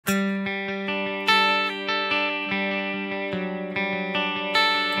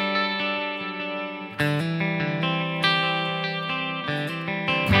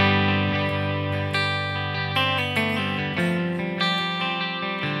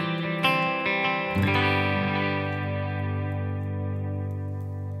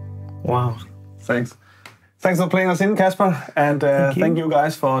Wow. Thanks. Thanks for playing us in, Kasper. And thank you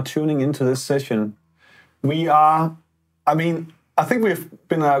guys for tuning into this session. We are, I think we've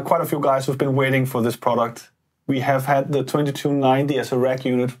been quite a few guys who've been waiting for this product. We have had the 2290 as a rack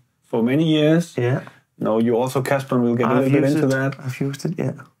unit for many years. Yeah. No, you also, Kasper, and we'll get a little bit into that. I've used it,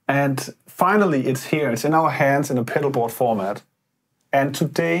 yeah. And finally, it's here. It's in our hands in a pedal board format. And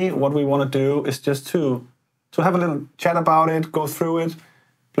today, what we want to do is just to have a little chat about it, go through it,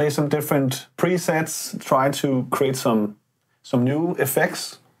 play some different presets, try to create some new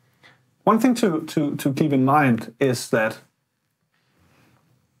effects. One thing to keep in mind is that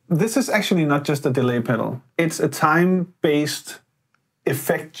this is actually not just a delay pedal. It's a time-based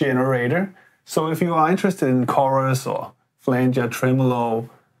effect generator. So if you are interested in chorus or flanger, tremolo,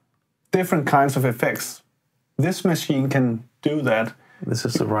 different kinds of effects, this machine can do that. This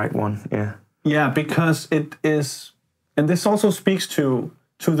is the right one, yeah. Yeah, because it is, and this also speaks to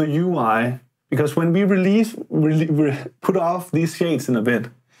the UI, because when we put off these shades in a bit,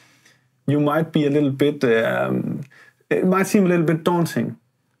 you might be a little bit, it might seem a little bit daunting,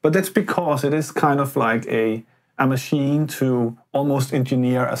 but that's because it is kind of like a machine to almost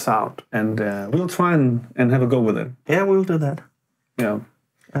engineer a sound, and we'll try and have a go with it. Yeah, we'll do that. Yeah.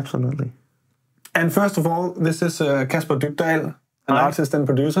 Absolutely. And first of all, this is Kasper Dybdahl, an artist and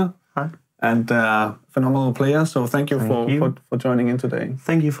producer. Hi. And phenomenal player, so thank you for joining in today.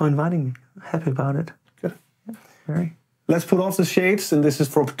 Thank you for inviting me. Happy about it. Good. Yeah, very. Let's put off the shades, and this is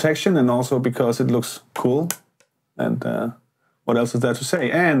for protection and also because it looks cool. And what else is there to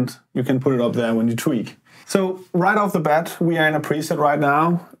say? And you can put it up there when you tweak. So right off the bat, we are in a preset right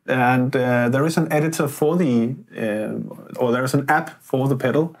now, and there is an editor for the, or there is an app for the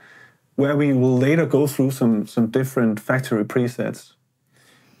pedal, where we will later go through some different factory presets.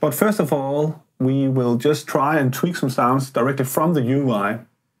 But first of all, we will just try and tweak some sounds directly from the UI.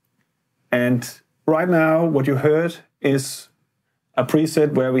 And right now, what you heard is a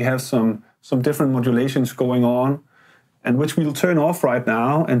preset where we have some different modulations going on, and which we'll turn off right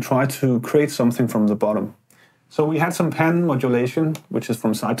now and try to create something from the bottom. So we had some pan modulation, which is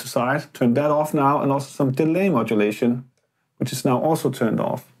from side to side, turned that off now, and also some delay modulation, which is now also turned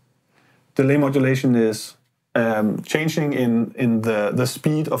off. Delay modulation is changing in the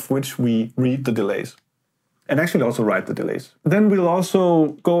speed of which we read the delays, and actually also write the delays. Then we'll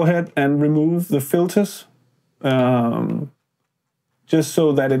also go ahead and remove the filters, just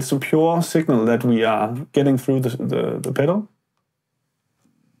so that it's a pure signal that we are getting through the pedal.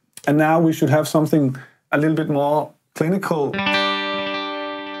 And now we should have something a little bit more clinical.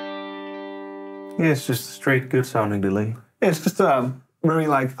 Yeah, it's just a straight good sounding delay. Yeah, it's just a very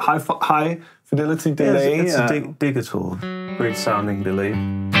like high fidelity delay. Yeah, it's a digital, great sounding delay.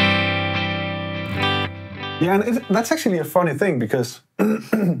 Yeah, and that's actually a funny thing, because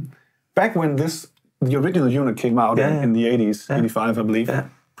back when the original unit came out in the 80s, 85 I believe,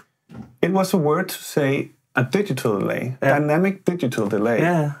 it was a word to say a digital delay, dynamic digital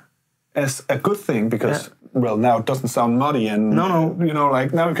delay, as a good thing, because well, now it doesn't sound muddy, and you know,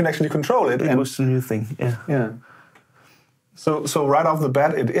 like now you can actually control it. It was a new thing, yeah. So right off the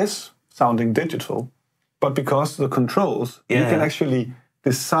bat, it is sounding digital, but because the controls, you can actually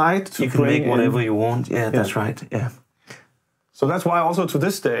decide to make whatever you want. Yeah, that's right. Yeah. So that's why also to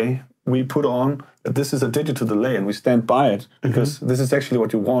this day we put on that this is a digital delay, and we stand by it, because this is actually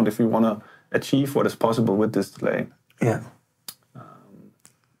what you want if you want to achieve what is possible with this delay. Yeah.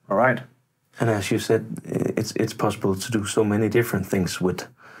 All right. And as you said, it's possible to do so many different things with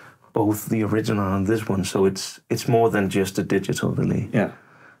both the original and this one, so it's more than just a digital delay. Yeah.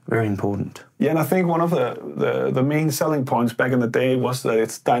 Very important. Yeah, and I think one of the main selling points back in the day was that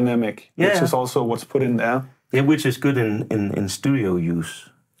it's dynamic, which is also what's put in there. Yeah, which is good in studio use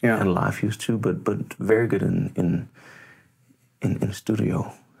and live use too, but very good in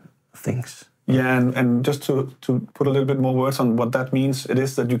studio things. Yeah, and just to put a little bit more words on what that means, it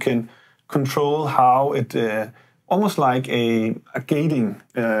is that you can control how it, almost like a gating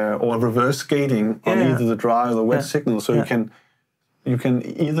or a reverse gating on either the dry or the wet signal. So you can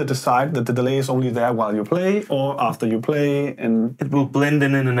either decide that the delay is only there while you play or after you play, and it will blend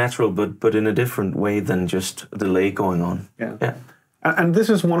in a natural, but in a different way than just a delay going on. Yeah. And this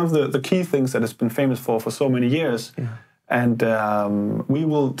is one of the key things that it's been famous for so many years. Yeah. And we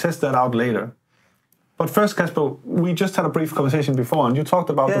will test that out later. But first, Kasper, we just had a brief conversation before, and you talked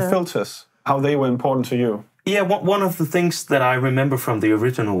about the filters, how they were important to you. Yeah, one of the things that I remember from the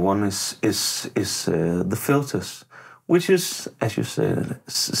original one is the filters, which is, as you said,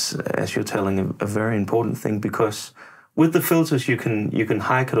 as you're telling, a very important thing, because with the filters you can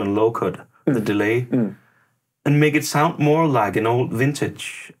high cut and low cut the delay, and make it sound more like an old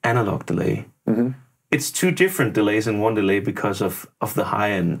vintage analog delay. It's two different delays in one delay because of the high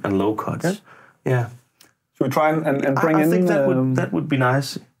and low cuts. Yeah. Should we try and bring in? I think that would be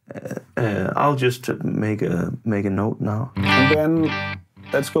nice. I'll just make a note now. And then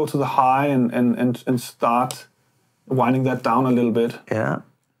let's go to the high and start winding that down a little bit. Yeah.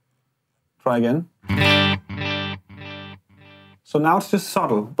 Try again. So now it's just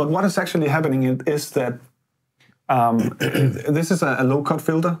subtle, but what is actually happening is that this is a low cut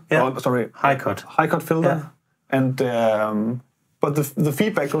filter. Yeah. Sorry, high cut. High cut filter, and but the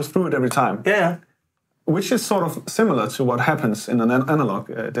feedback goes through it every time. Yeah. Which is sort of similar to what happens in an analog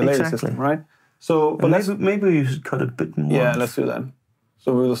delay system, right? So, but maybe you should cut it a bit more. Yeah, let's do that.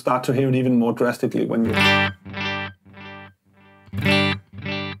 So we will start to hear it even more drastically when you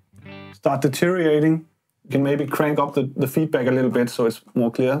start deteriorating. You can maybe crank up the feedback a little bit so it's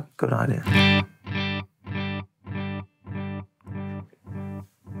more clear. Good idea.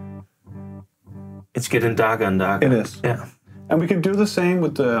 It's getting darker and darker. It is. Yeah. And we can do the same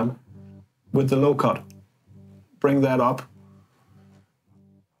with the low cut. Bring that up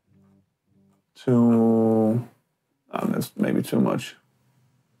to that's maybe too much.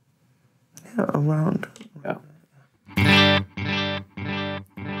 Yeah, around. Yeah.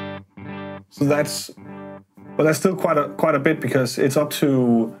 So that's still quite a bit because it's up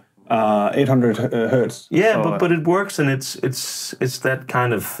to 800 hertz. Yeah, so, but it works, and it's that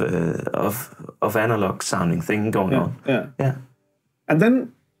kind of analog sounding thing going on. Yeah. And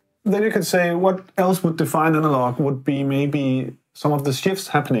then you could say what else would define analog would be maybe some of the shifts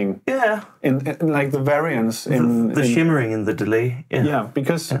happening. Yeah. In like the variance in the shimmering in the delay. Yeah. Yeah,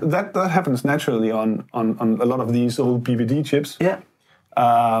 because that happens naturally on a lot of these old BVD chips. Yeah.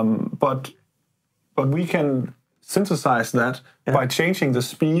 But we can synthesize that by changing the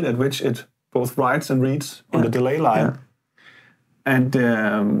speed at which it both writes and reads on the delay line. Yeah.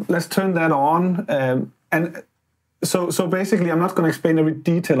 And let's turn that on. And so basically, I'm not going to explain every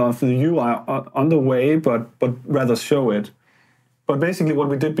detail of the UI on the way, but rather show it. But basically, what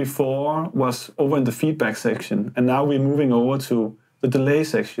we did before was over in the feedback section, and now we're moving over to the delay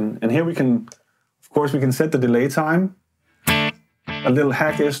section. And here we can, of course, we can set the delay time. A little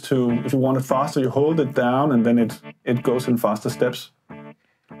hack is to, if you want it faster, you hold it down, and then it goes in faster steps.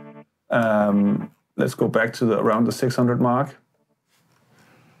 Let's go back to around the 600 mark.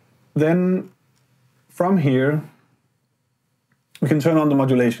 Then from here, we can turn on the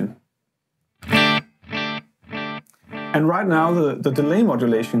modulation. And right now, the delay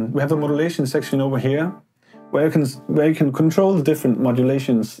modulation, we have the modulation section over here, where you can control the different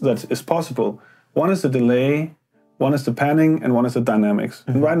modulations that is possible. One is the delay, one is the panning, and one is the dynamics.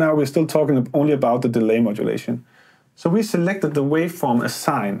 And right now, we're still talking only about the delay modulation. So we selected the waveform as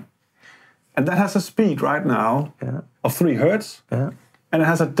sine. And that has a speed right now of 3 hertz. Yeah. And it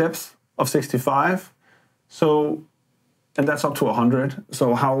has a depth of 65. So, and that's up to 100.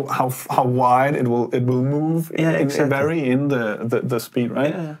 So how wide it will move vary in the speed,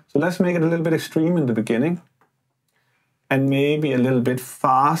 right? Yeah. So let's make it a little bit extreme in the beginning. And maybe a little bit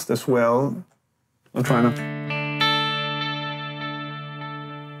fast as well. I'm trying to...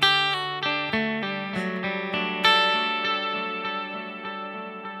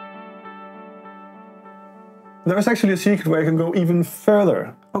 There's actually a secret where you can go even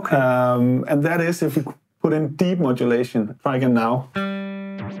further. Okay. And that is if you put in deep modulation. Try again now.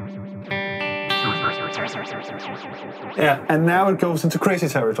 Yeah. And now it goes into crazy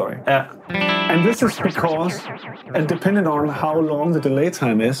territory. Yeah. And this is because, and depending on how long the delay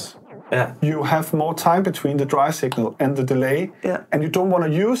time is, you have more time between the dry signal and the delay. Yeah. And you don't want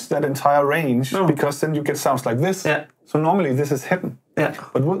to use that entire range because then you get sounds like this. Yeah. So normally this is hidden. Yeah.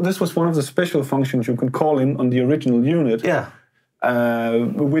 But this was one of the special functions you can call in on the original unit. Yeah.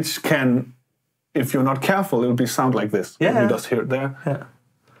 Which can, if you're not careful, it'll sound like this. Yeah. You just hear it there. Yeah.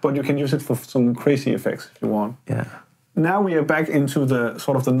 But you can use it for some crazy effects if you want. Yeah. Now we are back into the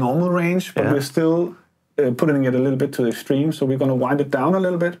sort of the normal range, but we're still putting it a little bit to the extreme. So we're going to wind it down a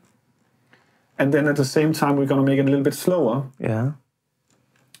little bit. And then at the same time, we're going to make it a little bit slower. Yeah.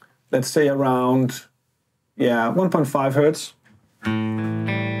 Let's say around, 1.5 hertz.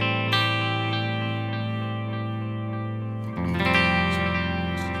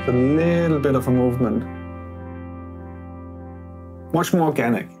 A little bit of a movement. Much more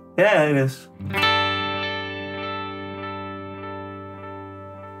organic. Yeah, it is.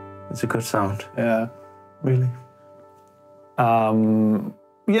 It's a good sound. Yeah. Really.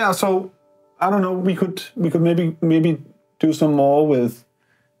 So I don't know. We could maybe do some more with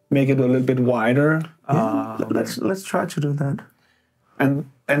make it a little bit wider. Yeah, let's try to do that.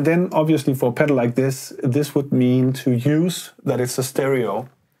 And then obviously for a pedal like this, this would mean to use that it's a stereo.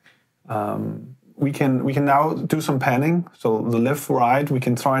 We can now do some panning. So the left, right, we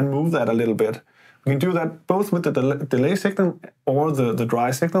can try and move that a little bit. We can do that both with the delay signal or the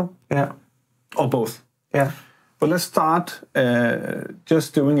dry signal. Yeah. Or both. Yeah. But let's start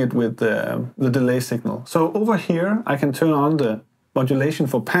just doing it with the delay signal. So over here, I can turn on the modulation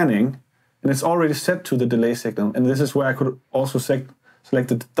for panning, and it's already set to the delay signal. And this is where I could also select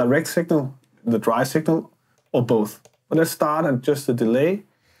the direct signal, the dry signal, or both. But let's start at just the delay,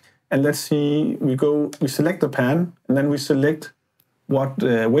 and let's see, we select the pan, and then we select what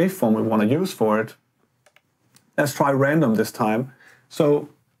waveform we want to use for it. Let's try random this time. So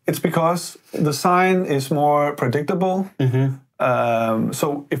it's because the sine is more predictable.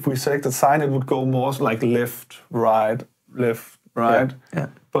 So if we select the sine, it would go more like left, right. Yeah.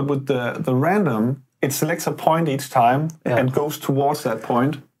 But with the random, it selects a point each time and goes towards that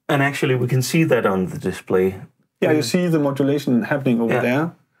point. And actually, we can see that on the display. Yeah, you see the modulation happening over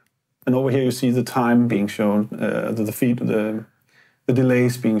there. And over here, you see the time being shown, the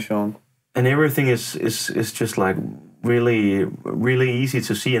delays being shown. And everything is just like really, really easy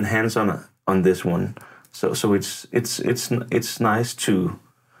to see and hands-on on this one. So it's nice to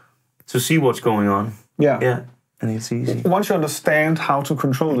see what's going on. Yeah. And it's easy. Once you understand how to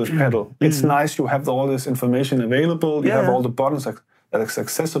control this pedal, it's nice you have all this information available. You have all the buttons that are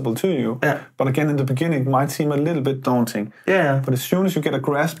accessible to you. Yeah. But again, in the beginning, it might seem a little bit daunting. Yeah. But as soon as you get a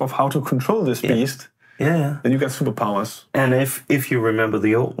grasp of how to control this beast, then you get superpowers. And if you remember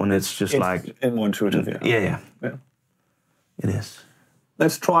the old one, it's just like more intuitive. Yeah. It is.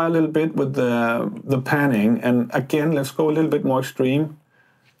 Let's try a little bit with the panning, and again, let's go a little bit more extreme,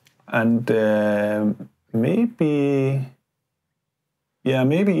 and maybe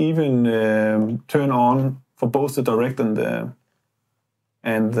even turn on for both the direct and the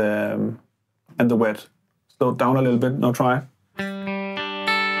wet. Slow it down a little bit. Now try.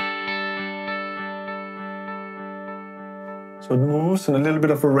 So it moves in a little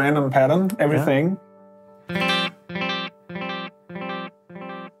bit of a random pattern. Everything.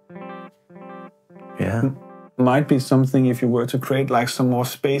 Yeah. Might be something if you were to create like some more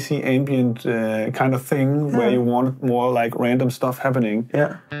spacey ambient kind of thing where you want more like random stuff happening.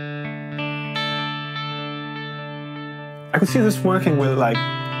 Yeah. I could see this working with like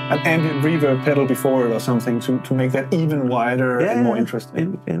an ambient reverb pedal before it or something to make that even wider and more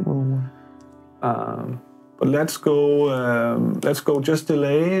interesting. It will work. But let's go just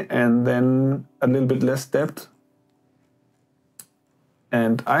delay and then a little bit less depth.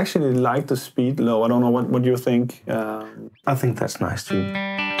 And I actually like the speed low. I don't know what you think. I think that's nice too.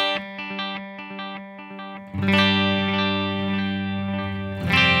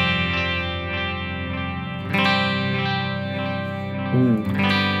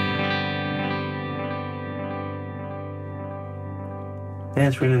 Yeah,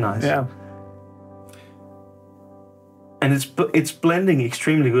 it's really nice. Yeah. And it's blending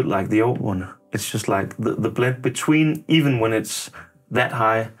extremely good like the old one. It's just like the blend between, even when it's that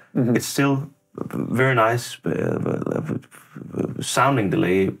high, it's still very nice sounding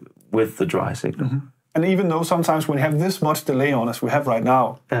delay with the dry signal. And even though sometimes when you have this much delay on as we have right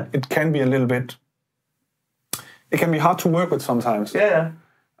now, it can be a little bit, it can be hard to work with sometimes. Yeah.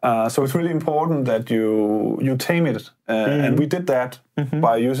 So it's really important that you tame it. And we did that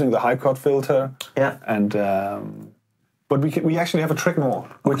by using the high cut filter. Yeah. And but we actually have a trick more,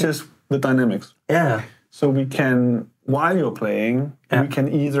 which is the dynamics. Yeah. So we can, while you're playing, we can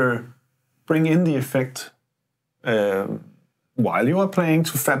either bring in the effect while you are playing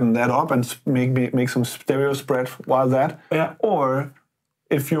to fatten that up and make some stereo spread while that. Yeah. Or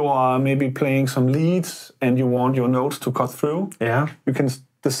if you are maybe playing some leads and you want your notes to cut through, you can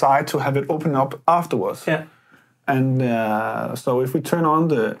decide to have it open up afterwards. Yeah. And so if we turn on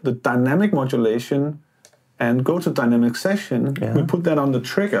the dynamic modulation and go to dynamic session, we put that on the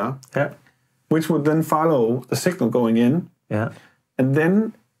trigger, which would then follow the signal going in. Yeah. And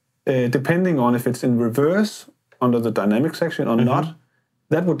then, depending on if it's in reverse under the dynamic section or not,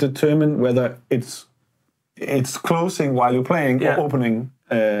 that would determine whether it's closing while you're playing or opening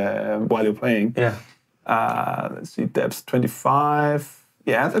while you're playing. Yeah. Let's see, depth 25.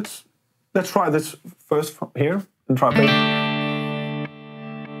 Yeah, let's try this first from here and try play.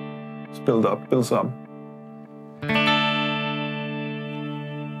 It's builds up.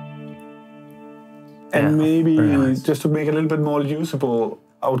 And maybe just to make it a little bit more usable,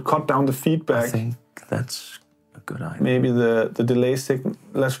 I would cut down the feedback. I think that's a good idea. Maybe the delay signal.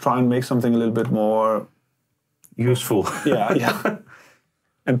 Let's try and make something a little bit more useful. Yeah.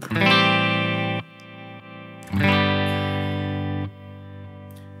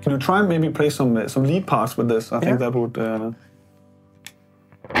 Can you try and maybe play some lead parts with this? I think that would...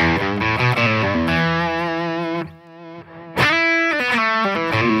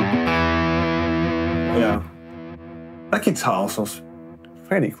 Yeah. That guitar also is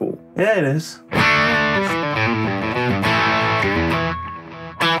pretty cool. Yeah, it is.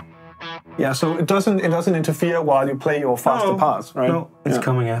 Yeah, so it doesn't interfere while you play your faster parts, right? No, it's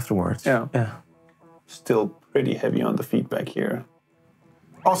coming afterwards. Yeah. Still pretty heavy on the feedback here.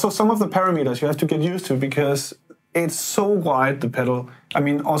 Also, some of the parameters you have to get used to because it's so wide, the pedal. I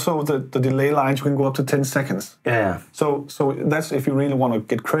mean, also the delay lines, you can go up to 10 seconds. Yeah. So that's if you really want to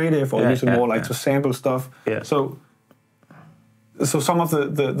get creative or use it more like to sample stuff. Yeah. So some of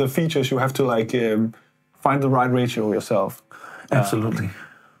the features you have to like find the right ratio yourself. Absolutely.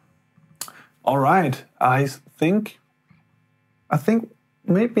 All right. I think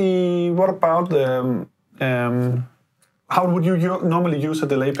maybe what about how would you normally use a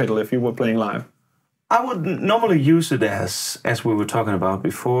delay pedal if you were playing live? I would normally use it as we were talking about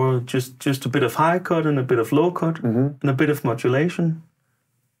before, just a bit of high cut and a bit of low cut and a bit of modulation.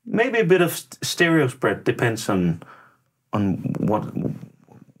 Maybe a bit of stereo spread, depends on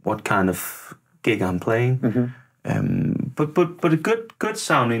what kind of gig I'm playing. But a good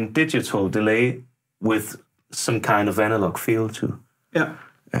sounding digital delay with some kind of analog feel too. Yeah.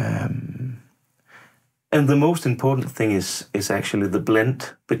 And the most important thing is actually the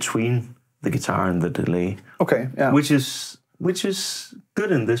blend between the guitar and the delay. Okay. Yeah. Which is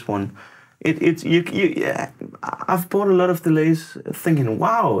good in this one. I've bought a lot of delays thinking,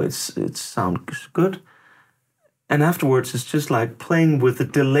 wow, it sounds good, and afterwards it's just like playing with the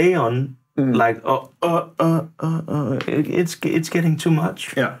delay on, like it's getting too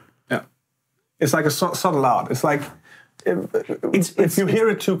much. Yeah. It's like a subtle art. It's like if you hear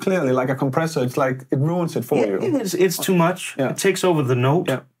it too clearly, like a compressor, it's like it ruins it for you. It's too much. Yeah. It takes over the note.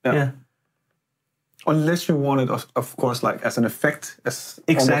 Yeah. Unless you want it, of course, like as an effect, as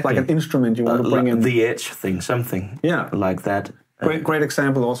almost like an instrument you want to bring in. The edge thing, something like that. Great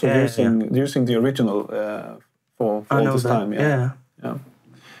example also using the original for all this time.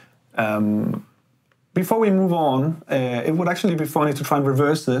 Before we move on, it would actually be funny to try and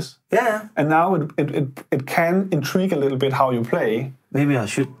reverse this. Yeah. And now it can intrigue a little bit how you play. Maybe I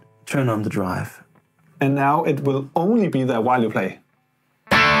should turn on the drive. And now it will only be there while you play.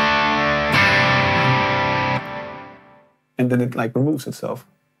 And then it like removes itself.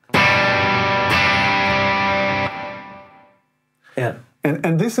 Yeah.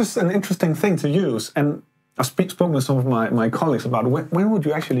 And this is an interesting thing to use. And I've spoken with some of my colleagues about when would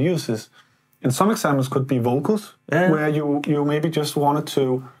you actually use this. And some examples could be vocals, where you maybe just wanted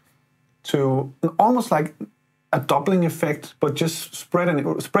to almost like a doubling effect, but just spreading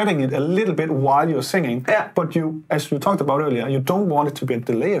it a little bit while you're singing. Yeah. But you, as we talked about earlier, you don't want it to be a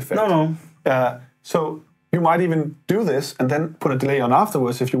delay effect. No. So you might even do this and then put a delay on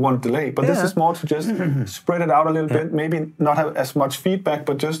afterwards if you want a delay. But this is more to just spread it out a little bit, maybe not have as much feedback,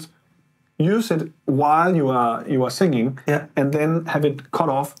 but just use it while you are singing, and then have it cut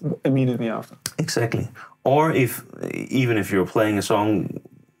off immediately after. Exactly. Or even if you're playing a song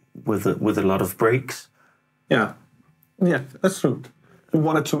with a lot of breaks. Yeah, that's true. You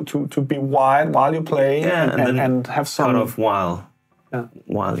want it to be wide while you play, and have some cut off while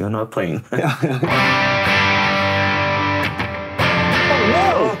you're not playing.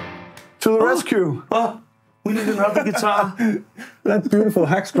 Oh, to the rescue! Oh, we need another guitar. That beautiful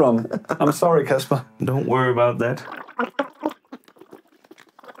hex drum. I'm sorry, Kasper. Don't worry about that.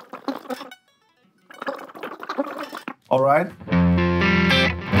 All right.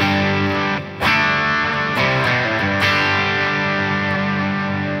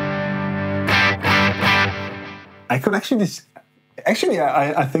 I could actually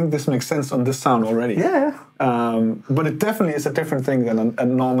I think this makes sense on this sound already. Yeah. But it definitely is a different thing than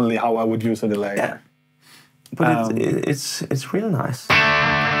normally how I would use a delay. Yeah. But it's really nice.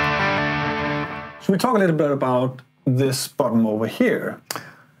 Should we talk a little bit about this button over here,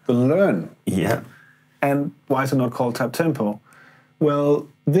 the learn? Yeah. And why is it not called tap tempo? Well,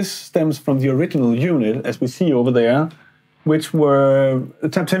 this stems from the original unit, as we see over there, which were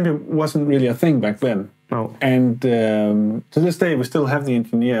tap tempo wasn't really a thing back then. No. And to this day, we still have the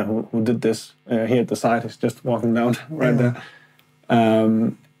engineer who did this here at the site. He's just walking down right there.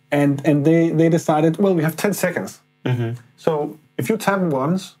 And they decided, well, we have 10 seconds. So if you tap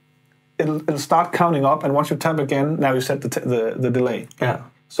once, it'll start counting up, and once you tap again, now you set the delay. Yeah.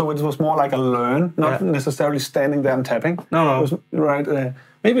 So it was more like a learn, not necessarily standing there and tapping. No. It was, right.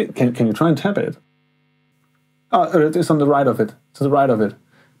 Maybe can you try and tap it? Oh, it is on the right of it. To the right of it.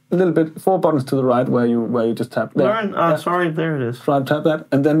 a little bit, 4 buttons to the right where you just tap. There. Learn. Sorry, there it is. Try to tap that,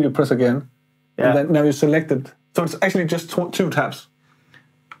 and then you press again. Yeah. And then now you select it. So it's actually just 2 taps,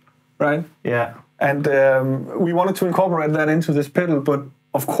 right? Yeah. And we wanted to incorporate that into this pedal, but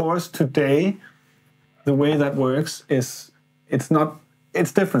of course today the way that works is it's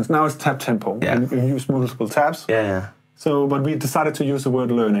different. Now it's tap tempo, and you use multiple taps. Yeah. So, but we decided to use the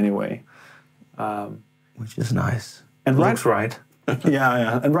word learn anyway, Which is nice. And looks right.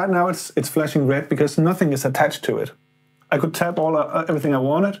 yeah. And right now it's flashing red because nothing is attached to it. I could tap everything I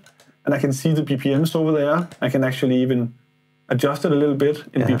wanted, and I can see the BPMs over there. I can actually even adjust it a little bit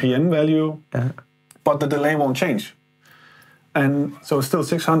in BPM value, but the delay won't change. And so it's still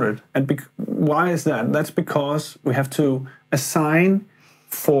 600. And why is that? That's because we have to assign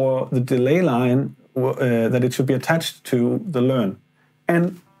for the delay line that it should be attached to the learn.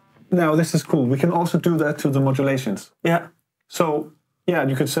 And now this is cool. We can also do that to the modulations. Yeah. So yeah,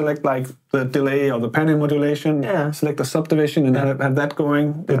 you could select like the delay or the panning modulation, select the subdivision and have that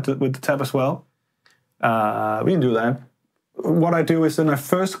going with the tab as well. We can do that. What I do is then I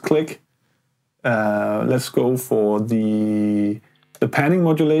first click, let's go for the panning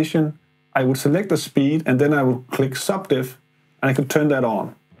modulation. I would select the speed and then I will click subdiv and I could turn that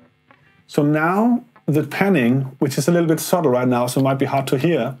on. So now the panning, which is a little bit subtle right now, so it might be hard to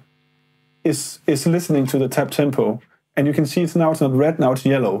hear, is listening to the tap tempo. And you can see it's not red, now it's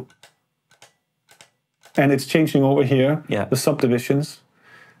yellow. And it's changing over here, the subdivisions.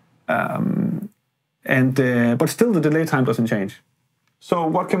 But still the delay time doesn't change. So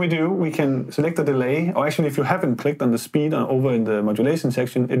what can we do? We can select the delay, or actually if you haven't clicked on the speed over in the modulation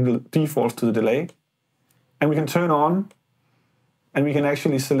section, it will default to the delay. And we can turn on, and we can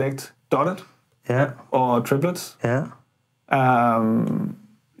actually select dotted or triplets. Yeah.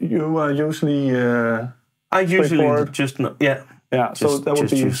 You are usually... I usually just... so that would be...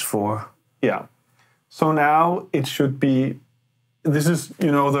 Just use 4. Yeah. So now it should be... This is,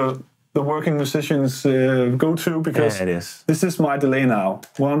 the working musicians go-to, because it is. This is my delay now.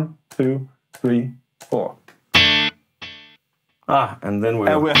 1, 2, 3, 4. And then we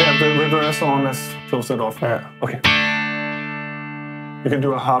have the reverse on. Let's close that off. Yeah. Okay. You can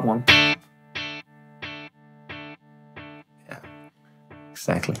do a hard one. Yeah.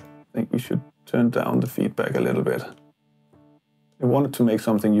 Exactly. I think we should turn down the feedback a little bit. We wanted to make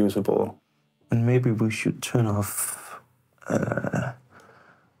something usable. And maybe we should turn off...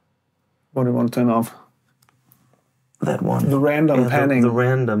 What do you want to turn off? That one. The random panning. The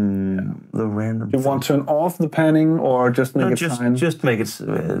random. Do you want to turn off the panning or just make it fine? Just make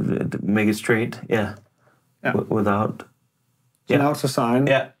it straight. Yeah. Without. So now it's a sine.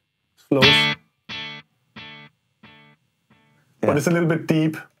 Yeah. Slows. But it's a little bit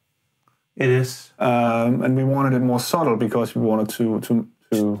deep. It is. And we wanted it more subtle because we wanted to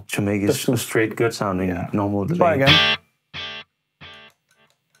make it a straight, good sounding normal delay. Try again.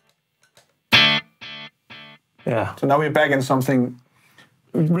 Yeah. So now we're back in something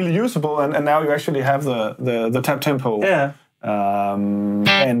really usable, and now you actually have the tap tempo. Yeah.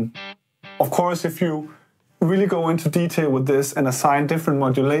 And of course, if you really go into detail with this and assign different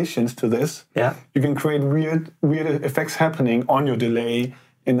modulations to this, you can create weird effects happening on your delay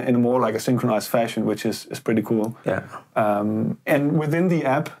in a more like a synchronized fashion, which is pretty cool. Yeah. And within the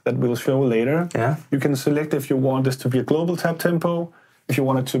app that we'll show later, you can select if you want this to be a global tap tempo, if you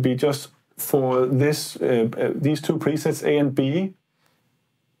want it to be just for these 2 presets, A and B,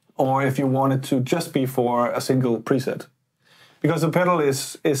 or if you want it to just be for a single preset. Because the pedal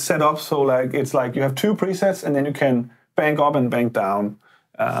is set up so it's like you have 2 presets and then you can bank up and bank down.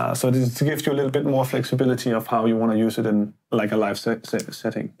 So this gives you a little bit more flexibility of how you want to use it in like a live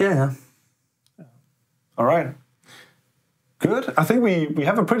setting. Yeah. All right. Good. I think we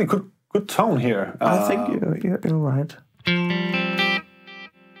have a pretty good tone here. I think you're right.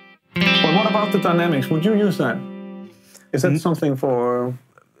 But what about the dynamics? Would you use that? Is that something for...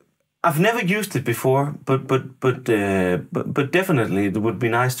 I've never used it before, but definitely it would be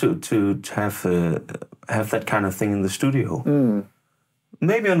nice to have that kind of thing in the studio.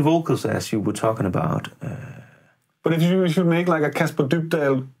 Maybe on vocals, as you were talking about. But if you should make like a Casper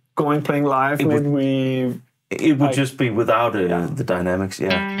Dybdahl playing live, it would just be without the dynamics.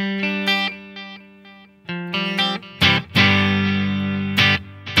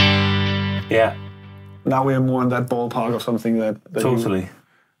 Yeah. Now we are more in that ballpark or something that totally.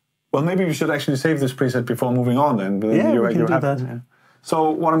 Well, maybe we should actually save this preset before moving on then. We can do that. Yeah.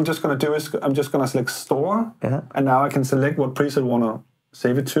 So what I'm just going to do is I'm just going to select store. Yeah. And now I can select what preset I want to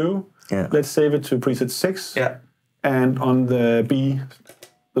save it to. Yeah. Let's save it to preset 6. Yeah. And on the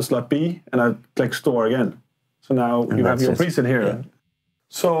slot B, and I click store again. So now you have your preset here. Yeah.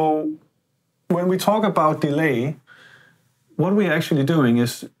 So when we talk about delay, what we're actually doing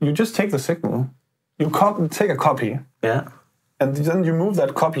is you just take the signal, you take a copy, Yeah. and then you move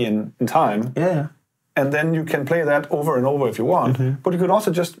that copy in time, Yeah. and then you can play that over and over if you want. But you could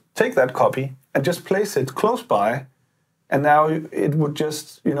also just take that copy and just place it close by, and now it would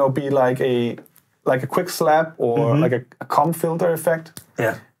just be like a quick slap or like a comb filter effect.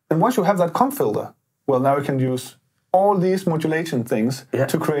 Yeah. And once you have that comb filter, well, now you can use all these modulation things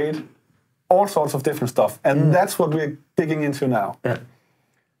to create all sorts of different stuff. And that's what we're digging into now. Yeah.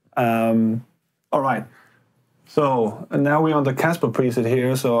 All right. So and now we're on the Casper preset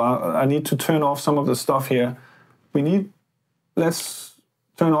here. So I need to turn off some of the stuff here. Let's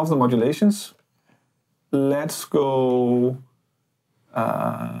turn off the modulations. Let's go.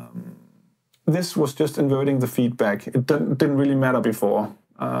 This was just inverting the feedback. It didn't really matter before.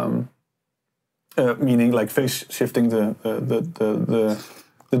 Meaning like phase shifting the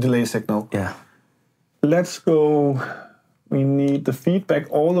delay signal. Yeah. Let's go. We need the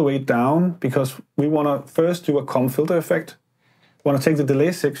feedback all the way down because we want to first do a comb filter effect. We want to take the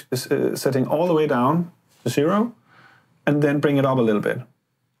delay setting all the way down to 0 and then bring it up a little bit.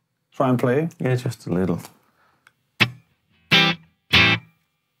 Try and play. Yeah, just a little.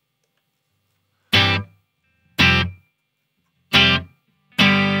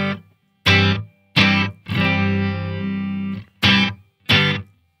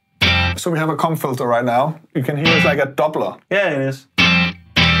 So we have a comb filter right now. You can hear it's like a doubler. Yeah, it is.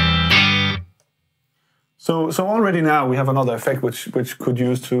 So already now we have another effect which could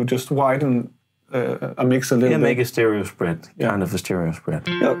use to just widen a mix a little bit. Yeah, make a stereo spread, kind of a stereo spread.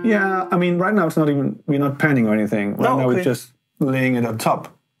 Yeah, I mean, right now it's not even, we're not panning or anything. Right now we're just laying it on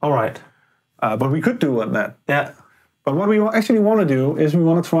top. All right. But we could do that. Yeah. But what we actually want to do is we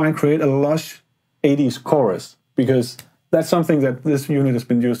want to try and create a lush 80s chorus because that's something that this unit has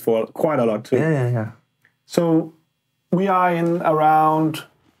been used for quite a lot too. Yeah. So we are in around,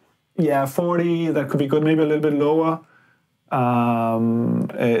 40, that could be good, maybe a little bit lower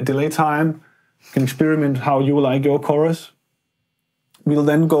delay time. You can experiment how you like your chorus. We'll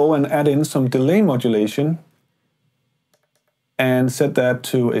then go and add in some delay modulation and set that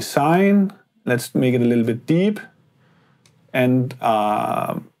to a sine. Let's make it a little bit deep and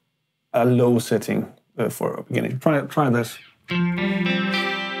a low setting for a beginning. Try this.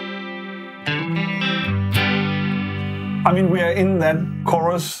 I mean, we are in that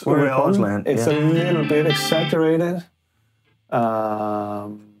chorus realm. It's a little bit exaggerated. So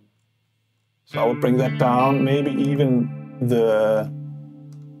I would bring that down. Maybe even the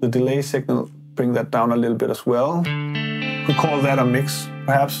delay signal, bring that down a little bit as well. Could call that a mix,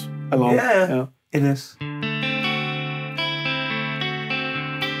 perhaps. Along. Yeah, it is.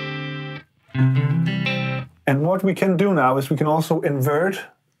 And what we can do now is we can also invert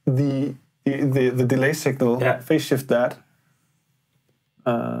the delay signal, phase shift that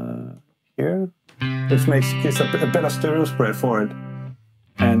here, which gives a better stereo spread for it.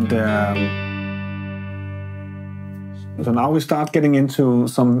 And so now we start getting into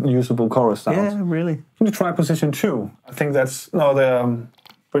some usable chorus sounds. Yeah, really. Can you try position 2? I think that's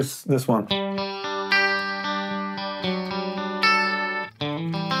this one.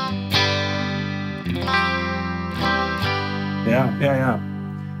 Yeah.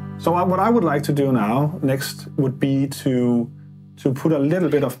 So what I would like to do now, next, would be to put a little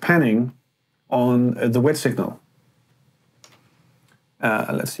bit of panning on the wet signal.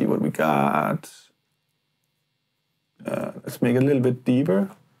 Let's see what we got. Let's make it a little bit deeper.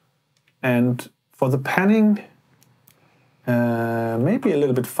 And for the panning, maybe a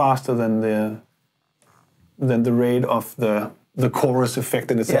little bit faster than the rate of the chorus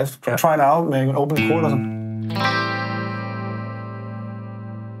effect in itself. Yeah. Try it out, make an open chord or something.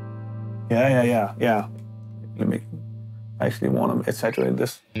 Yeah. Let me. I actually want to exaggerate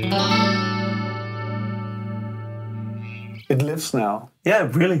this. It lifts now. Yeah,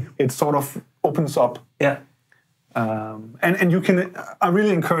 really. It sort of opens up. Yeah. And you can. I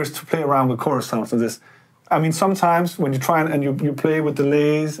really encourage to play around with chorus sounds of this. I mean, sometimes when you try and you play with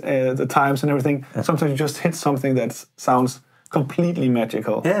delays, the times and everything, sometimes you just hit something that sounds completely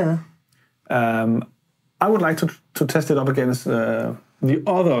magical. Yeah. I would like to test it up against the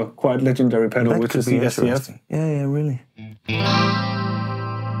other quite legendary pedal, which is the SCF. Yeah, really.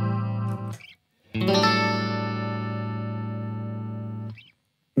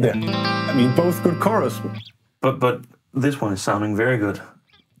 Yeah. I mean, both good chorus. But this one is sounding very good.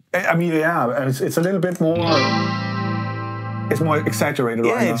 I mean, yeah, it's a little bit more. It's more exaggerated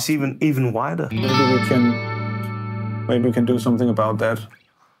right now. Yeah, it's even wider. Maybe we can do something about that.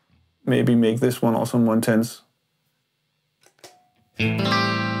 Maybe make this one also more intense.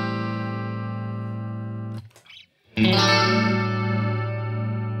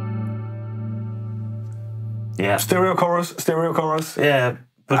 Yeah. Stereo chorus, stereo chorus. Yeah,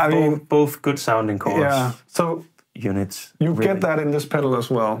 but I mean, both good sounding chorus. Yeah. So units. you really. get that in this pedal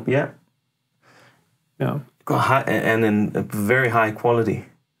as well. Yeah. Yeah. High, and in a very high quality.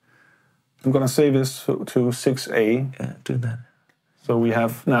 I'm gonna save this to 6A. Yeah, do that. So we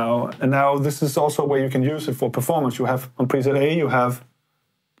have now, and now this is also where you can use it for performance. You have on preset A, you have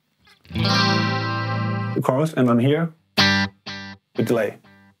the chorus, and on here, the delay.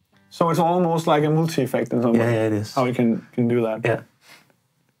 So it's almost like a multi-effect in some way. Yeah, it is. How you can do that. Yeah.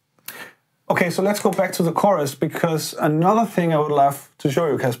 Okay, so let's go back to the chorus, because another thing I would love to show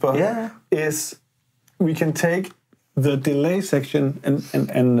you, Kasper, is we can take the delay section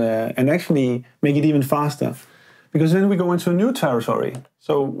and actually make it even faster. Because then we go into a new territory.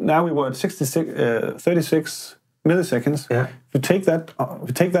 So now we were at 36 milliseconds. Yeah. We take that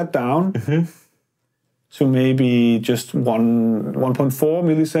down to maybe just 1.4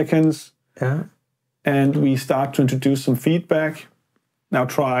 milliseconds. Yeah. And we start to introduce some feedback. Now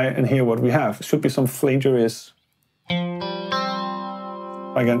try and hear what we have. It should be some Flanger-ish.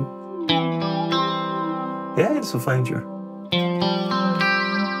 Again. Yeah, it's a Flanger.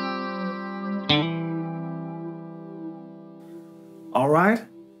 All right.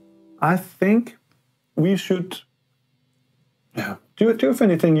 I think we should. Yeah. Do you have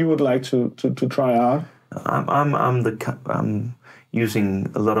anything you would like to try out? I'm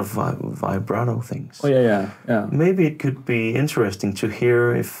using a lot of vibrato things. Oh yeah. Maybe it could be interesting to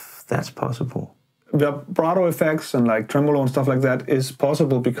hear if that's possible. Vibrato effects and like tremolo and stuff like that is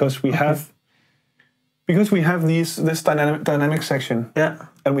possible because we have this dynamic section. Yeah.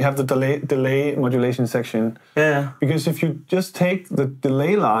 And we have the delay modulation section. Yeah. Because if you just take the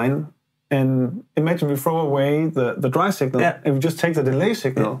delay line and imagine we throw away the dry signal and we just take the delay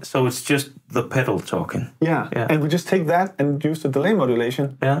signal. Yeah. So it's just the pedal talking. Yeah. And we just take that and use the delay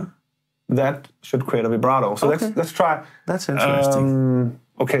modulation. Yeah. That should create a vibrato. So let's try. That's interesting.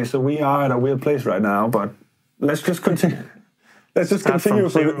 Okay, so we are at a weird place right now, but let's just continue. Let's just continue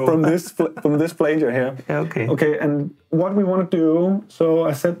from this Flanger here. Yeah, okay. Okay, and what we want to do, so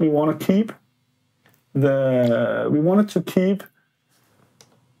I said we wanted to keep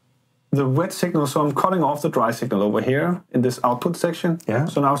the wet signal, so I'm cutting off the dry signal over here in this output section. Yeah.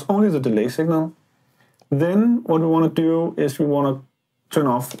 So now it's only the delay signal. Then what we want to do is we want to turn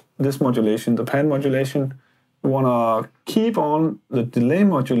off this modulation, the pan modulation. We want to keep on the delay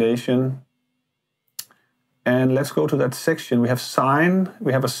modulation. And let's go to that section. We have sine,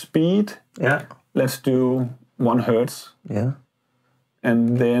 we have a speed. Yeah. Let's do 1 hertz. Yeah.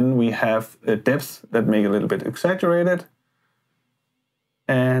 And then we have a depth that make it a little bit exaggerated.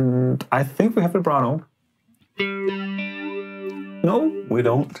 And I think we have vibrato. No? We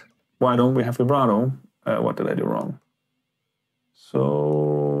don't. Why don't we have vibrato? What did I do wrong?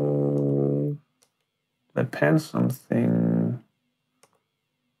 So that pan something.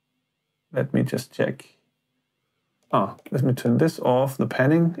 Let me just check. Oh, let me turn this off. The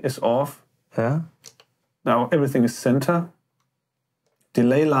panning is off. Yeah. Now everything is center.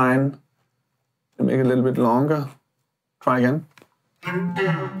 Delay line. Make it a little bit longer. Try again.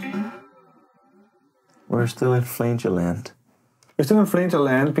 We're still in Flanger land. We're still in Flanger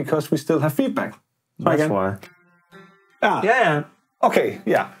land because we still have feedback. Try That's again. why. Ah. Yeah. Okay,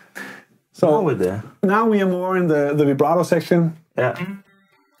 yeah. So we're there. Now we are more in the vibrato section. Yeah.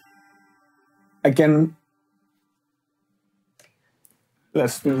 Again,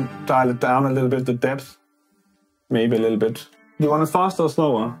 let's dial it down a little bit, the depth. Maybe a little bit. Do you want it faster or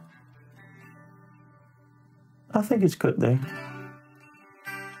slower? I think it's good there.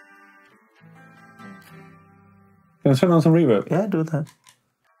 Can I turn on some reverb? Yeah, do that.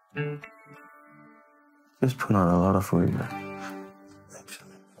 Just put on a lot of reverb.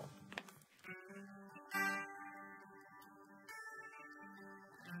 Actually.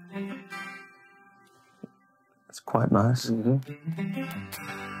 It's quite nice.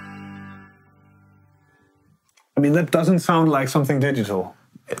 I mean, that doesn't sound like something digital.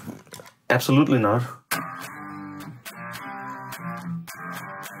 Absolutely not.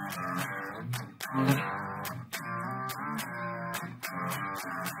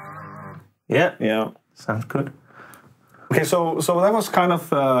 Yeah. Sounds good. Okay, so that was kind of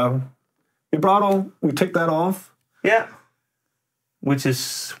vibrato. We take that off. Yeah. Which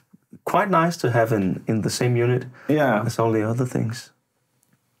is quite nice to have in the same unit as all the other things.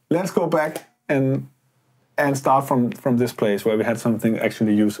 Let's go back and start from this place where we had something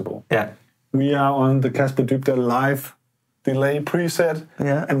actually usable. Yeah. We are on the Kasper Dybdahl live delay preset,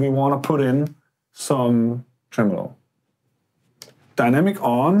 and we want to put in some tremolo. dynamic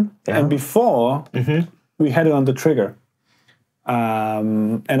on, and before we had it on the trigger.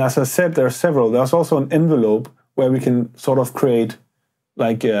 And as I said, there are several. There's also an envelope where we can sort of create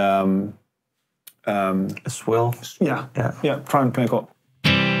like a swell. Yeah. Try and play a chord.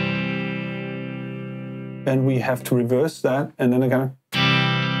 And we have to reverse that, and then again.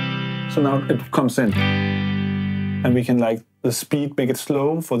 So now it comes in, and we can like the speed, make it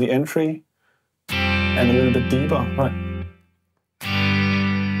slow for the entry, and a little bit deeper, right?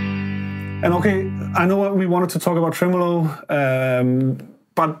 And okay, I know we wanted to talk about tremolo,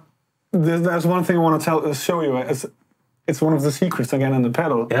 but there's one thing I want to show you. It's one of the secrets again on the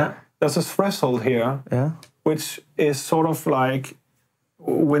pedal. Yeah. There's a threshold here, yeah, which is sort of like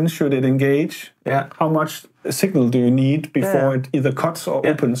when should it engage? Yeah. How much signal do you need before it either cuts or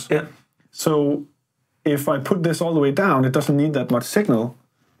opens? Yeah. So if I put this all the way down, it doesn't need that much signal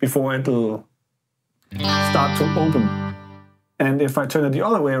before it'll start to open. And if I turn it the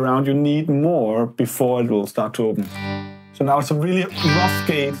other way around, you need more before it will start to open. So now it's a really rough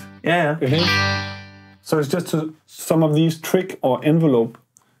gate. Yeah. Okay? So it's just some of these trick or envelope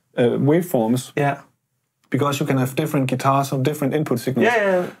waveforms. Yeah. Because you can have different guitars or different input signals.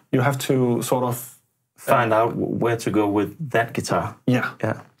 Yeah. You have to sort of find out where to go with that guitar. Yeah.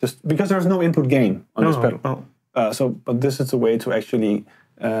 Yeah. Just because there's no input gain on this pedal. No. But this is a way to actually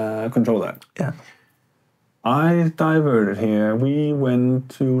control that. Yeah. I diverted here. We went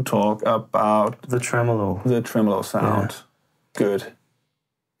to talk about the tremolo. The tremolo sound. Yeah. Good.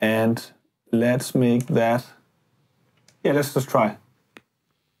 And let's make that. Yeah, let's just try.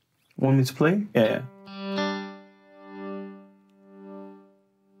 Want me to play? Yeah.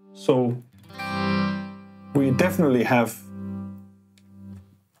 So we definitely have.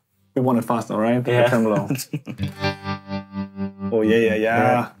 We want it faster, right? Yeah. The tremolo. Oh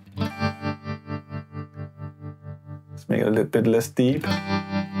yeah. Let's make it a little bit less deep.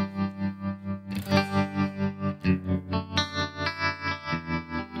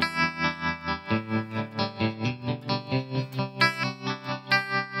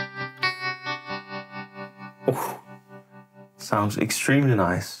 Oh, sounds extremely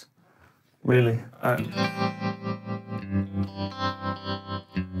nice. Really.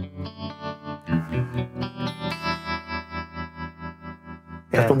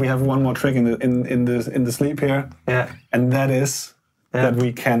 Yeah. But we have one more trick in the sleep here. Yeah. And that is that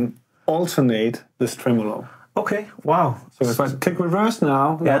we can alternate this tremolo. Okay. Wow. So if I click reverse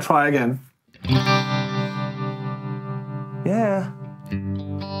now, let's try again. Yeah.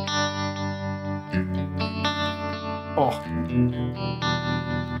 Oh.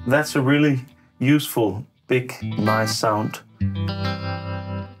 That's a really useful, big, nice sound.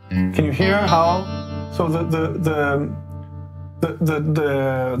 Can you hear how? So the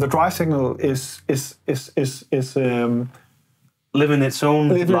dry signal is living its own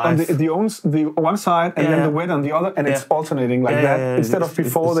life. On the one side and then the wet on the other, and it's alternating like that. Instead of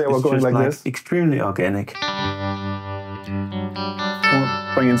before they were going like this. Extremely organic. We'll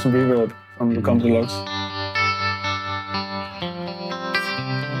bring in some reverb from the Complex.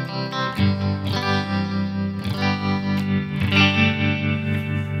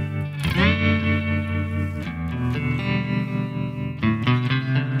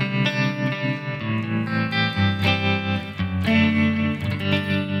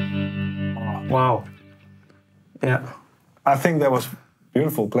 Wow. Yeah. I think that was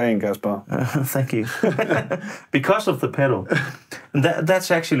beautiful playing, Kasper. Thank you. Because of the pedal.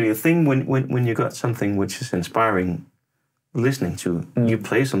 That's actually a thing when you got something which is inspiring listening to. You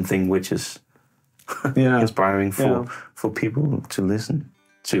play something which is inspiring for people to listen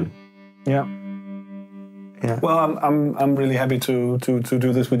to. Yeah. Yeah. Well, I'm really happy to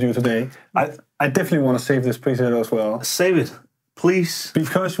do this with you today. I definitely want to save this preset as well. Save it, please.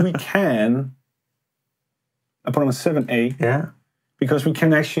 Because we can. I put on a 7A. Yeah. Because we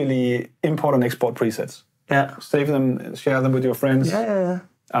can actually import and export presets. Yeah. Save them, share them with your friends. Yeah.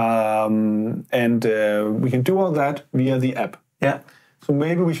 And we can do all that via the app. Yeah. So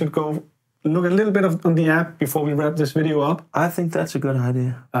maybe we should go look a little bit on the app before we wrap this video up. I think that's a good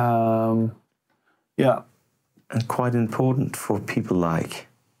idea. Yeah. And quite important for people like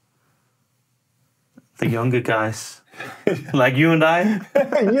the younger guys, like you and I.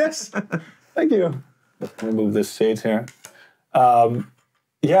 Yes. Thank you. Let's remove this shade here.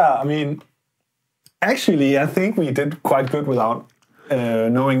 Yeah, I mean, actually, I think we did quite good without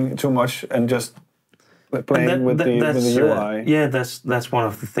knowing too much and just playing with the UI. Yeah, that's one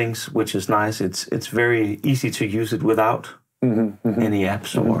of the things which is nice. It's very easy to use it without any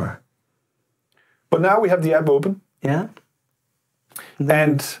apps or. But now we have the app open. Yeah.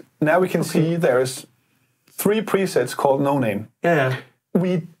 And now we can see there's 3 presets called No Name. Yeah.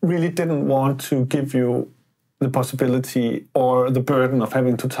 We really didn't want to give you the possibility or the burden of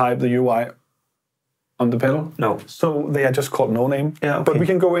having to type the UI on the pedal. No. So they are just called No Name. Yeah, okay. But we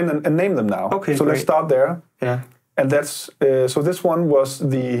can go in and name them now. Okay, so great. let's start there. Yeah. And that's so this one was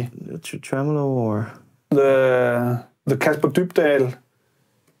the Tremolo or the Kasper Dybdahl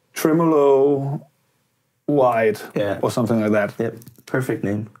Tremolo Wide or something like that. Yep. Perfect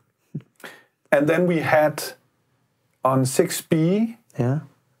name. And then we had on 6B. Yeah.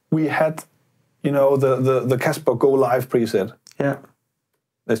 We had, the Kasper Go Live preset. Yeah.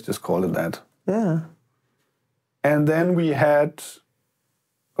 Let's just call it that. Yeah. And then we had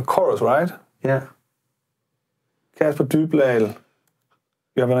a chorus, right? Yeah. Kasper Dybdahl.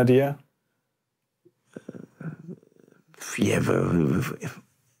 You have an idea? Yeah.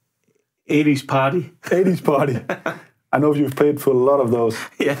 80s party. 80s party. I know you've played for a lot of those.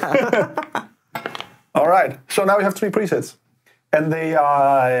 Yeah. All right. So now we have 3 presets, and they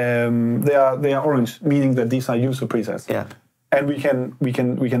are orange, meaning that these are user presets. Yeah. And we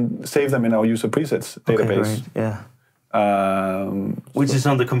can save them in our user presets database. Okay, great. Yeah. Which is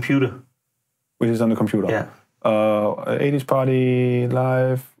on the computer. Which is on the computer. Yeah. 80s party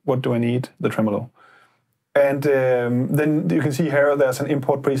live. What do I need? The tremolo. And then you can see here there's an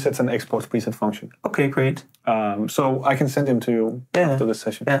import presets and export preset function. Okay, great. So I can send him to you after this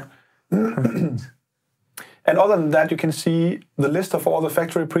session. Yeah. And other than that, you can see the list of all the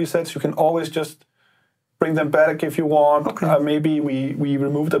factory presets. You can always just bring them back if you want. Okay. Maybe we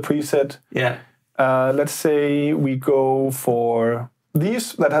removed a preset. Yeah. Let's say we go for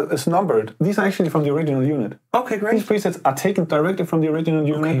these that is numbered. These are actually from the original unit. Okay, great. These presets are taken directly from the original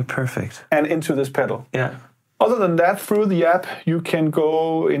unit. Okay, perfect. And into this pedal. Yeah. Other than that, through the app, you can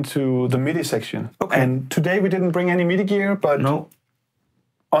go into the MIDI section. Okay. And today we didn't bring any MIDI gear, but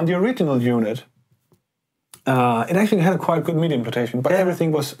on the original unit, it actually had a quite good MIDI implementation, but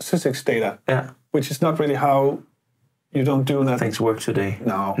everything was SysX data. Yeah. Which is not really how you don't do that. Things work today.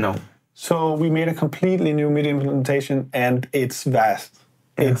 No. So we made a completely new MIDI implementation, and it's vast.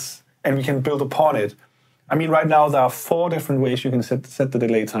 Yeah. And we can build upon it. I mean, right now there are 4 different ways you can set the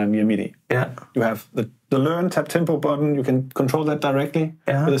delay time via MIDI. Yeah. You have the learn tap tempo button. You can control that directly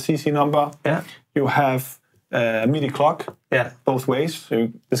with a CC number. Yeah. You have a MIDI clock. Yeah. Both ways.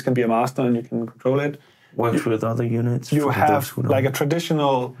 So this can be a master, and you can control it. Works with other units. You have like a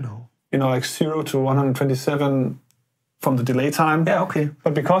traditional, like 0 to 127 from the delay time. Yeah, okay.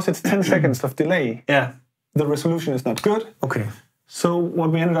 But because it's 10 seconds of delay, the resolution is not good. Okay. So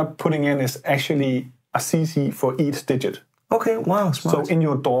what we ended up putting in is actually a CC for each digit. Okay, wow, smart. So in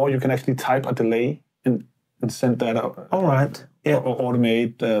your DAW, you can actually type a delay and send that out. All right. Yeah. Or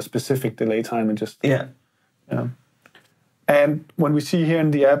automate a specific delay time and just... Yeah. And when we see here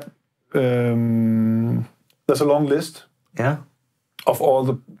in the app, there's a long list of all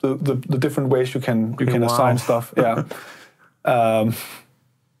the different ways you can assign stuff. Yeah.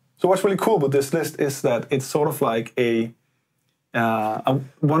 So what's really cool with this list is that it's sort of like a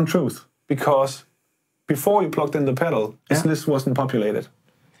one truth, because before you plugged in the pedal, this list wasn't populated.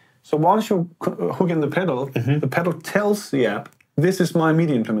 So once you hook in the pedal tells the app, this is my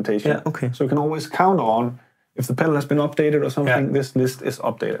MIDI implementation. Yeah, okay. So you can always count on, if the pedal has been updated or something, this list is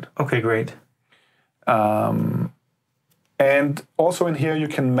updated. Okay, great. And also in here you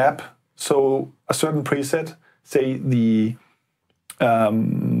can map, so a certain preset, say the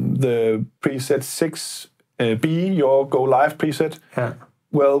preset 6B, your Go Live preset. Yeah.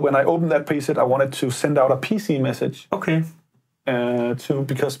 Well, when I open that preset, I wanted to send out a PC message. Okay.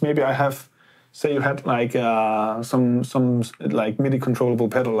 Because maybe I have, say you had like some like MIDI controllable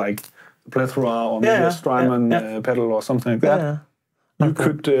pedal, like Plethora or maybe a Strymon pedal or something like that. Yeah. You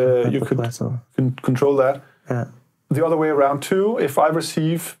could control that. Yeah. The other way around too, if I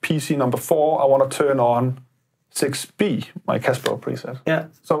receive PC number 4, I want to turn on 6B, my Kasper preset. Yeah.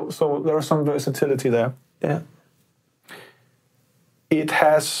 So there is some versatility there. Yeah. It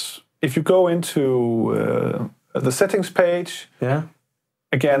has, if you go into the settings page,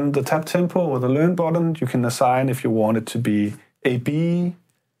 again, the tap tempo or the learn button, you can assign if you want it to be AB.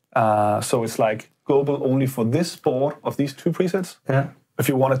 So it's like global only for this board of these 2 presets. Yeah. If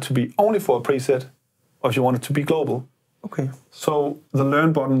you want it to be only for a preset, or if you want it to be global. Okay. So the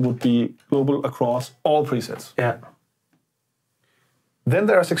learn button would be global across all presets. Yeah. Then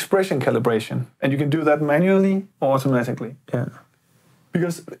there's expression calibration, and you can do that manually or automatically. Yeah.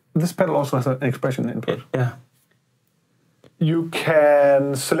 Because this pedal also has an expression input. Yeah. You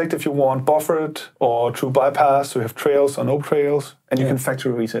can select if you want buffered or true bypass, so you have trails or no trails, and you can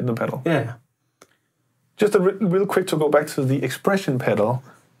factory reset the pedal. Yeah. Just real quick to go back to the expression pedal.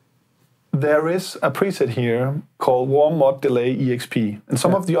 there is a preset here called Warm Mod Delay EXP. And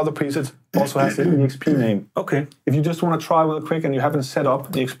some of the other presets also has the EXP name. Okay. If you just want to try real quick and you haven't set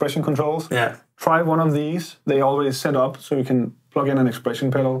up the expression controls, try one of these. They already set up so you can plug in an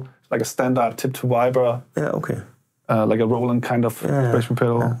expression pedal, like a standard tip to vibra. Yeah, okay. Like a Roland kind of expression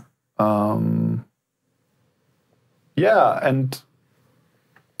pedal. And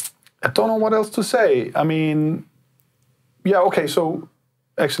I don't know what else to say. I mean, okay, so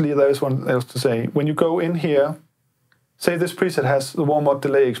actually there is one else to say. When you go in here, say this preset has the warm mod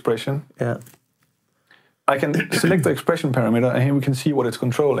delay expression. Yeah. I can select the expression parameter, and here we can see what it's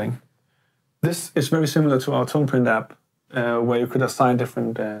controlling. This is very similar to our tone print app, where you could assign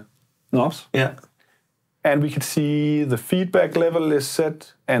different knobs. Yeah. And we can see the feedback level is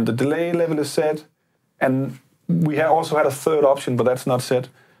set, and the delay level is set, and we also had a third option, but that's not set.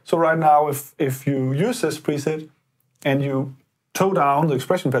 So right now, if you use this preset and you toe down the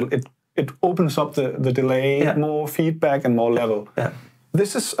expression pedal, it opens up the delay, more feedback and more level. Yeah.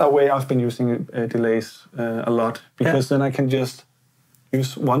 This is a way I've been using delays a lot, because then I can just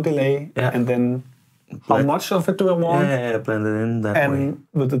use one delay and then how much of it do I want? Yeah, blend it in that way. And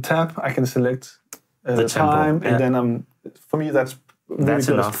with the tab, I can select the tempo, time, and then for me that's really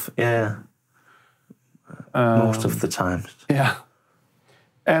good. Enough. Yeah. Most of the times. Yeah.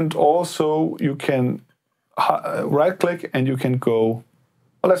 And also you can right-click and you can go,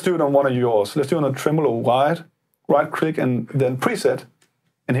 well, let's do it on one of yours. Let's do it on a Tremolo wide. Right-click and then preset.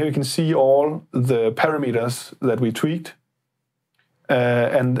 And here you can see all the parameters that we tweaked.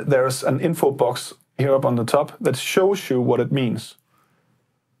 And there's an info box here up on the top that shows you what it means.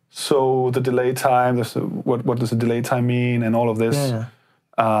 So the delay time, what does the delay time mean, and all of this. Yeah.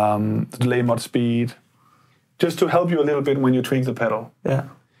 The delay mod speed. Just to help you a little bit when you tweak the pedal. Yeah.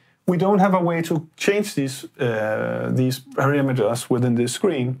 We don't have a way to change these parameters within this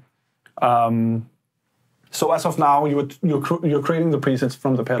screen. So as of now, you're creating the presets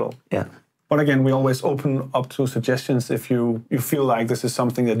from the pedal. Yeah. But again, we always open up to suggestions if you feel like this is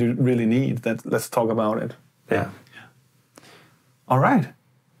something that you really need. Let's talk about it. Yeah. All right.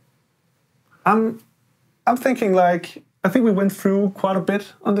 I'm thinking I think we went through quite a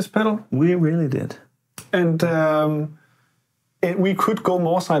bit on this pedal. We really did. And we could go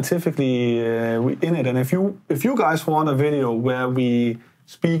more scientifically in it. And if you guys want a video where we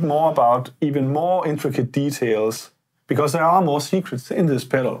speak more about even more intricate details, because there are more secrets in this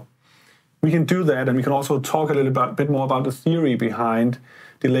pedal, we can do that. And we can also talk a little bit more about the theory behind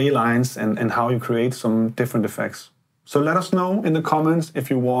delay lines and how you create some different effects. So let us know in the comments if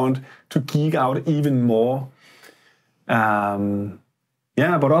you want to geek out even more. But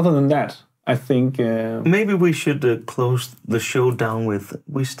other than that, I think maybe we should close the show down with.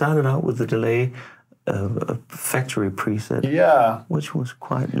 We started out with the delay factory preset, which was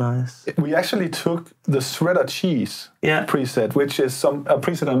quite nice. We actually took the shredder cheese preset, which is a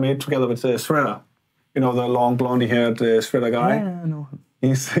preset I made together with Shredder. You know, the long blondie-haired Shredder guy. Yeah, I know him.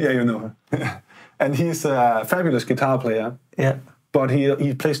 You know him. And he's a fabulous guitar player. Yeah. But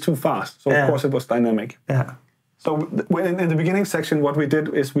he plays too fast, so of course it was dynamic. Yeah. So in the beginning section, what we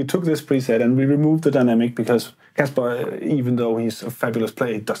did is we took this preset and we removed the dynamic, because Kasper, even though he's a fabulous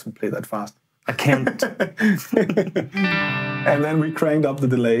player, he doesn't play that fast. I can't. And then we cranked up the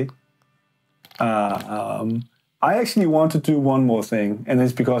delay. I actually want to do one more thing, and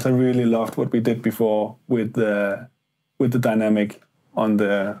it's because I really loved what we did before with the dynamic on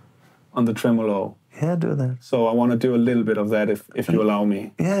the tremolo. Yeah, do that. So I want to do a little bit of that if you allow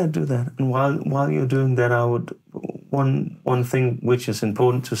me. Yeah, do that. And while you're doing that, I would one thing which is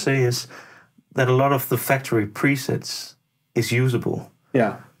important to say is that a lot of the factory presets is usable.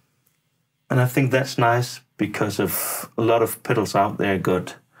 Yeah. And I think that's nice, because of a lot of pedals out there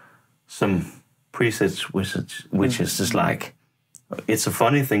got some presets which is just like, it's a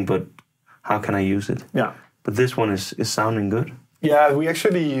funny thing, but how can I use it? Yeah. But this one is sounding good. Yeah, we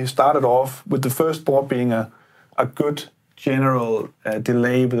actually started off with the first board being a good general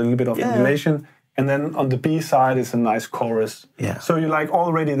delay with a little bit of modulation. And then on the B side is a nice chorus. Yeah. So you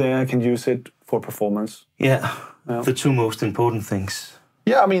already there can use it for performance. Yeah, the two most important things.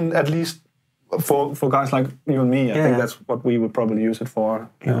 Yeah, I mean, at least for guys like you and me, I think that's what we would probably use it for.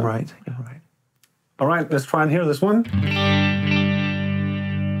 You're right. All right, let's try and hear this one.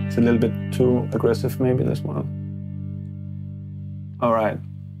 It's a little bit too aggressive, maybe, this one. All right.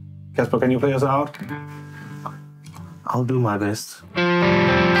 Kasper, can you play us out? I'll do my best.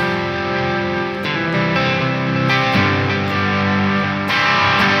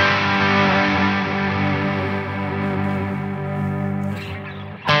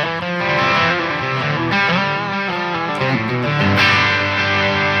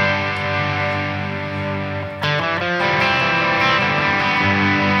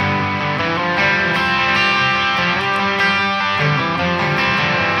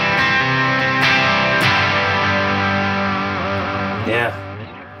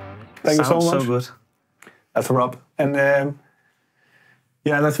 Thank you so much. Sounds so good. That's a wrap. And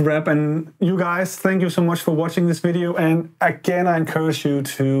yeah, that's a wrap. And you guys, thank you so much for watching this video. And again, I encourage you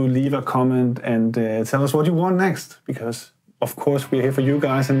to leave a comment and tell us what you want next. Because, of course, we're here for you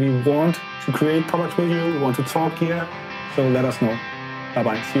guys and we want to create products with you. We want to talk here. So let us know.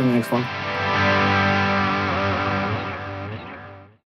 Bye-bye. See you in the next one.